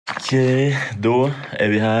Ok, da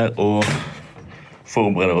vi her og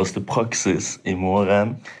forbereder oss til praksis I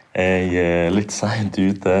morgen. Jeg litt sent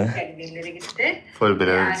ute.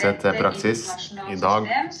 Forberedelse til praksis I dag,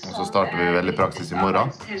 og så starter vi veldig praksis I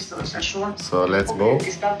morgen. Så let's go!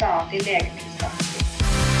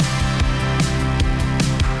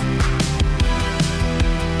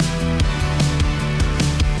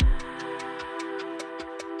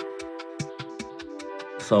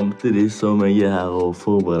 Samtidig som jeg her og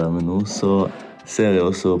forbereder meg nå, så ser jeg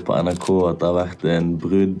også på NRK at det har vært en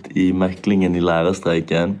brudd I meklingen I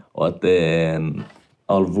lærerstreiken, og at det en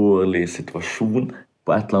alvorlig situasjon.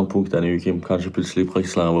 På et eller annet punkt denne uken, kanskje plutselig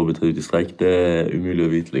praksislæreren vår blir tatt ut I streik. Det umulig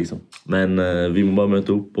å vite, liksom. Men vi må bare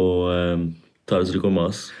møte opp og ta det så det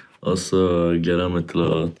kommer oss. Og så gleder jeg meg til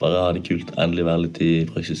å bare ha det kult, endelig være litt I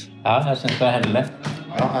praksis. Ja, jeg synes det heldig.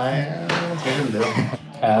 Ja, jeg ganske heldig da.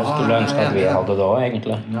 Jeg skulle ønske at vi hadde det også,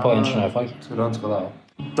 egentlig, på ingeniørfag. Skulle ønske det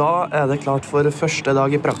også. Da det klart for første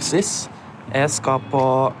dag I praksis. Jeg skal på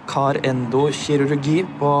kar-endo-kirurgi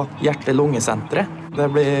på hjerte-lungesenteret. Det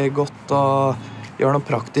blir godt å gjøre noe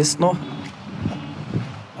praktisk nå.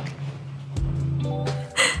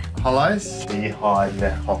 Hallais, vi har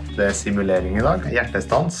hatt simulering I dag,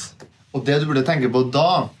 hjertestans. Og det du burde tenke på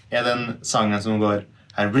da, den sangen som går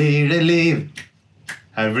Her blir det liv,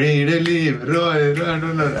 her blir det liv, rør.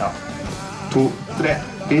 Ja. 2, 3,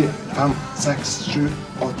 4, 5, 6, 7,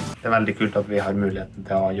 8. Det veldig kult at vi har muligheten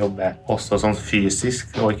til å jobbe også sånn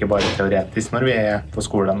fysisk, og ikke bare teoretisk når vi på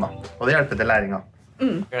skolen. Da. Og det hjelper til læringen.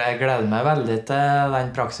 Jeg gleder meg veldig til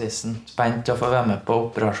den praksisen. Spent å få være med på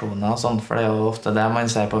operasjoner og sånt, for det jo ofte det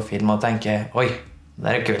man ser på film og tenker, oi,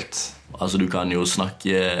 det kult. Altså, du kan jo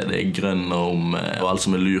snakke det grønne om alt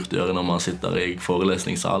som lurt å gjøre når man sitter I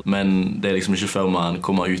forelesningssal, men det liksom ikke før man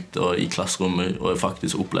kommer ut I klasserommet og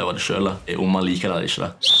faktisk opplever det selv, om man liker det eller ikke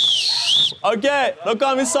det. Ok, nå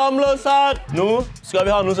kan vi samle oss her. Nå skal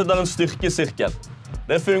vi ha noe som heter en styrkesirkel.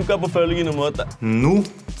 Det funker på følgende måte. Nå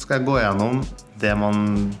skal jeg gå gjennom det man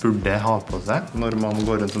burde ha på seg når man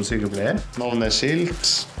går rundt som sykepleier. Navneskilt,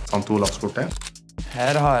 St. Olavskortet.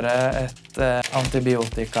 Her har jeg et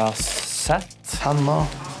antibiotikasett. Penna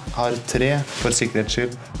har 3 for sikkerhets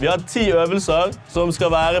skyld. Vi har 10 øvelser som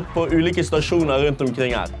skal være på ulike stasjoner rundt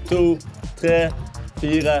omkring her. 2, 3,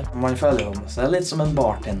 4. Man føler jo seg litt som en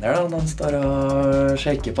bartender da, når man står og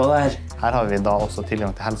shaker på det her. Her har vi da også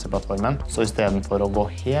tilgang til helseplattformen, så I stedet for å gå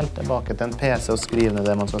helt tilbake til en PC og skrive ned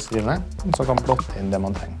det man skal skrive ned, så kan man plotte inn det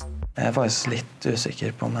man trenger. Jeg faktisk litt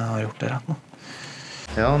usikker på om jeg har gjort det rett nå.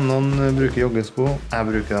 Ja, noen bruker joggesko. Jeg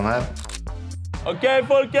bruker den her. Ok,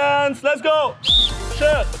 folkens, let's go!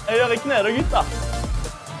 Kjør! Jeg gjør ikke ned, gutta.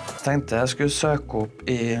 Jeg tenkte jeg skulle søke opp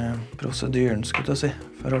I prosedyren, skulle jeg si,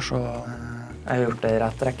 for å se jeg har gjort det I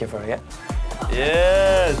rett rekkefølge.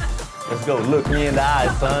 Yes! Let's go, look me in the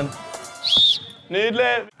eye, son.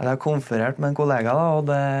 Nydelig! Jeg har konferert med en kollega, da,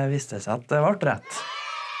 og det viste seg at det ble rett.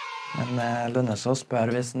 Men det lønner seg å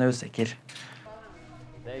spørre hvis den usikker.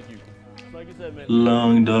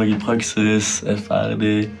 Lang dag I praksis,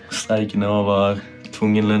 ferdig, streiken over,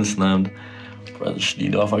 tvungen lønnsnemnd.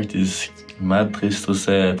 Det var faktisk mer trist å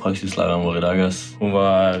se praksislæreren vår I dag. Hun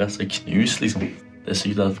var rett og slett knust, liksom. Det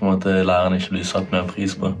sykt at på en måte læreren ikke blir satt mer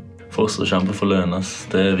pris på. Fortsatt å kjempe for lønn,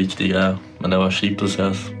 det viktige greier, men det var kjipt å se.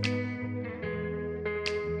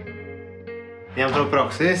 Hjem fra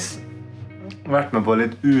praksis, vært med på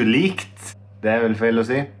litt ulikt. Det vel feil å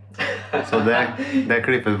si. Så det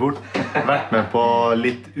klippes bort. Vært med på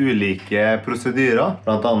litt ulike prosedyrer,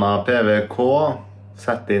 blant annet PVK,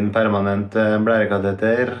 sette inn permanent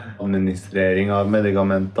blærekateter, administrering av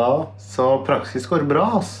medikamenter. Så praksis går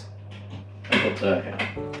bra,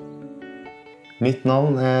 Mitt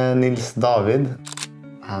navn Nils-David.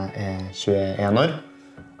 Jeg 21 år,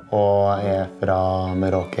 og jeg fra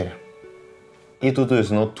Meråker. I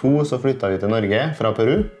 2002 så flyttet vi til Norge fra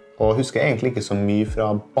Peru, og husker egentlig ikke så mye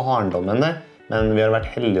fra barndommen der, men vi har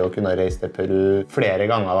vært heldige å kunne reise til Peru flere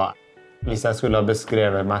ganger da. Hvis jeg skulle ha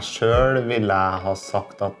beskrevet meg selv, ville jeg ha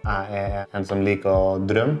sagt at jeg en som liker å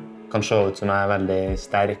drømme. Kan se ut som jeg veldig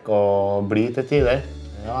sterk og blid til tider.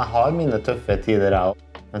 Ja, jeg har mine tøffe tider jeg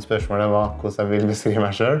også. Men spørsmålet var hvordan jeg vil beskrive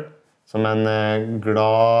meg selv. Som en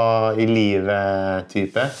glad I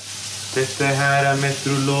livet-type. Dette her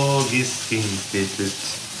Meteorologisk institutt.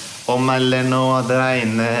 Og melder nå at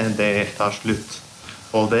regnet det tar slutt.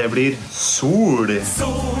 Og det blir sol.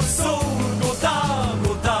 Sol, god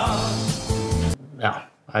dag. Ja,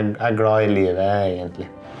 jeg glad I livet egentlig.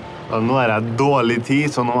 Og nå jeg dårlig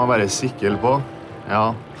tid, så nå må jeg bare sykle på.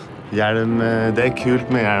 Ja, hjelm, det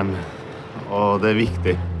kult med hjelm. Og det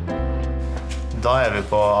viktig. Da vi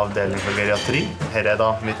på avdeling for geriatri. Her da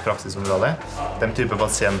mitt praksisområde. De type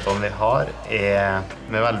pasientene vi har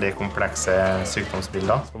med veldig komplekse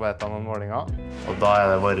sykdomsbilder. Skal bare ta noen målinger. Og da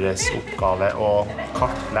det vår oppgave å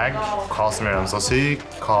kartlegge hva som gjør dem så syk,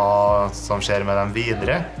 hva som skjer med dem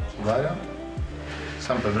videre. Der, ja.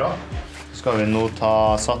 Kjempebra. Så skal vi nå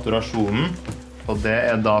ta saturasjonen. Og det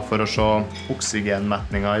da for å se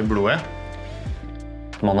oksygenmetningen i blodet.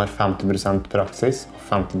 Man har 50% praksis og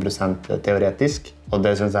 50% teoretisk. Og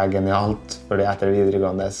det synes jeg genialt, fordi etter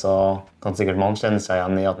videregående så kan sikkert man kjenne seg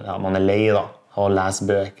igjen i at man lei da, og lese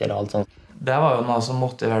bøker og alt sånt. Det var jo noe som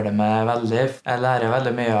motiverte meg veldig. Jeg lærer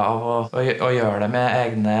veldig mye av å gjøre det med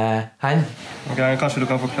egne hender. Okay, kanskje du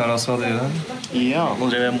kan forklare oss hva det gjør? Ja, nå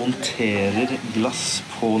driver jeg monterer glass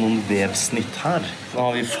på noen vevsnitt her. Nå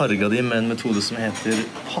har vi farget de med en metode som heter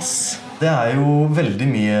pass. Det jo veldig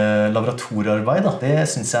mye laboratoriearbeid, da. Det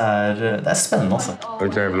synes jeg det spennende, altså.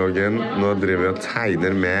 Ok, vloggen. Nå driver vi og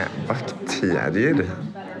tegner med bakterier.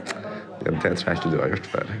 Ja, det tror jeg ikke du har gjort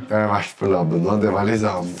før. Jeg har vært på labben, og det var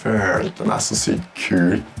liksom... Følte meg så sykt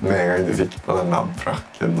kult med en gang du fikk på den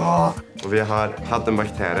labfrakken. Og vi har hatt en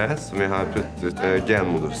bakterie som vi har puttet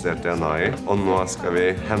genmodifisert DNA i, og nå skal vi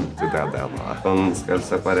hente ut det DNA-et. Den skal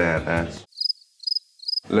separere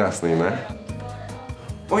løsningene.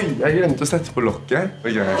 Oi, jeg glemte å sette på lokket.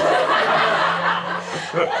 Okay.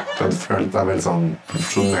 Du følte deg veldig sånn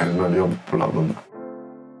profesjonell når du jobbet på labben.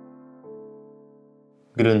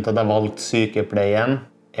 Grunnen til at jeg valgte sykepleien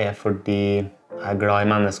fordi jeg glad i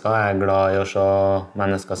mennesker. Jeg glad i å se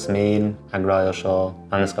mennesker smile. Jeg glad i å se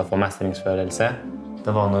mennesker få mestringsfølelse.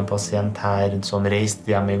 Det var en pasient her som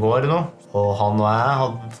reiste hjem i går nå, og han og jeg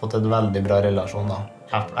hadde fått en veldig bra relasjon da.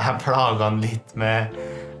 Jeg plaget han litt med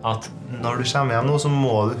at når du kommer hjem nå, så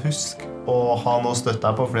må du huske å ha noe å støtte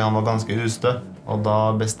deg på, fordi han var ganske ustø. Og da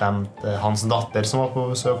bestemte hans datter som var på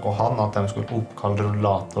besøk, og han at de skulle oppkalle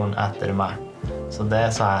rullatoren etter meg. Så det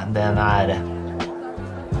sa jeg, det en ære.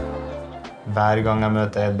 Hver gang jeg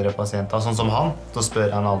møter eldre pasienter, sånn som han, så spør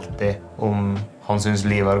jeg han alltid om han synes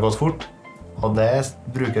livet har gått fort. Og det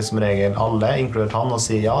bruker som regel alle, inkludert han, og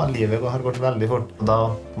sier ja, livet har gått veldig fort. Og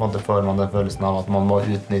da får man den følelsen av at man må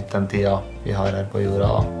utnytte den tiden vi har her på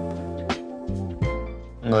jorda.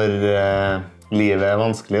 Når livet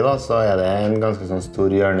vanskelig, da, så det en ganske sånn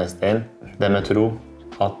stor hjørnestein. Det med tro.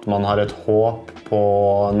 At man har et håp på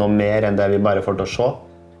noe mer enn det vi bare får til å se.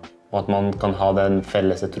 Og at man kan ha den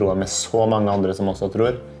felles troen med så mange andre som også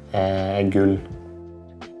tror, gull.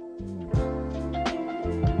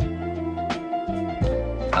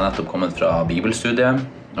 Jeg har nettopp kommet fra bibelstudiet,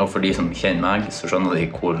 og for de som kjenner meg, så skjønner de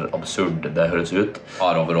hvor absurd det høres ut. Jeg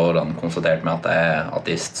har over årene konstatert med at jeg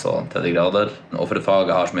ateist så til de grader. Og for et fag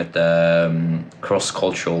jeg har som heter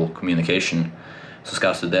Cross-Cultural Communication, så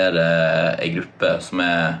skal jeg studere en gruppe som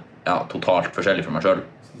totalt forskjellig fra meg selv.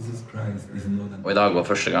 Og i dag var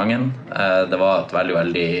første gangen. Det var et veldig,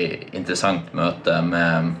 veldig interessant møte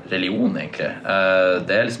med religion, egentlig.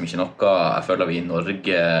 Det liksom ikke noe jeg føler vi i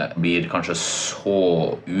Norge blir kanskje så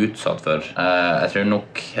utsatt for. Jeg tror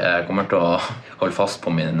nok jeg kommer til å holde fast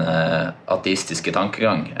på min ateistiske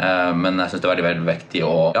tankegang, men jeg synes det veldig, veldig viktig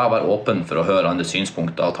å være åpen for å høre andre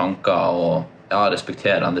synspunkter og tanker, og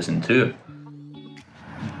respektere andre sin tro.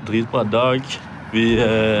 Dritbra dag. Vi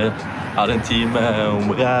hadde en time om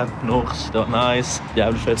rap, norsk, det var nice.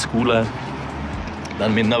 Jævlig fet skole.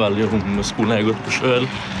 Den minner veldig om skolen jeg har gått på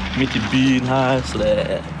selv. Midt i byen her, så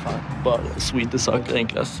det bare sweete saker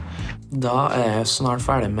egentlig. Da jeg snart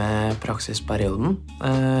ferdig med praksisperioden.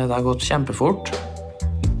 Det har gått kjempefort.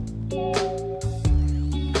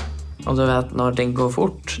 Og du vet, når ting går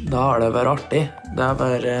fort, da har det vært artig. Det har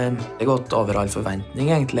bare gått over all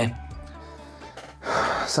forventning, egentlig.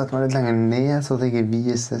 Sett meg litt lenger ned, så det ikke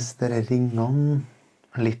vises dere ringene.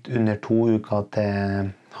 Litt under 2 uker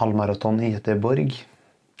til halvmaraton i Göteborg.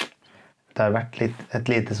 Det har vært et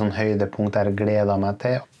lite sånn høydepunkt der jeg gleder meg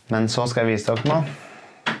til. Men så skal jeg vise dere nå.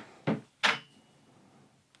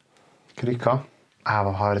 Krykka.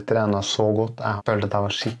 Jeg har trenet så godt. Jeg følte at jeg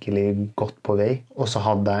var skikkelig godt på vei. Og så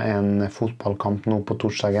hadde jeg en fotballkamp nå på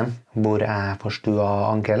torsdagen, hvor jeg forstuet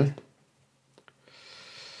ankelen.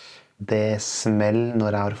 Det smeller når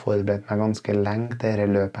jeg har forberedt meg ganske lenge til dette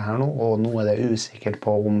løpet her nå, og nå det usikkert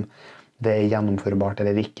på om det gjennomførbart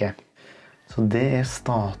eller ikke. Så det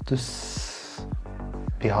status.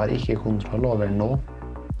 Vi har ikke kontroll over nå.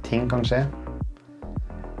 Ting kan skje.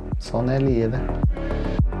 Sånn livet.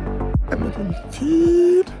 Jeg møtte en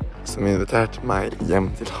fyr som inviterte meg hjem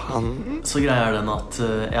til han. Så greia den at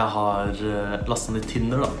jeg har lastet ned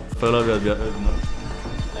Tinder da. Føler vi at vi har øvd nå?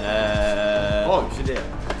 Ikke det.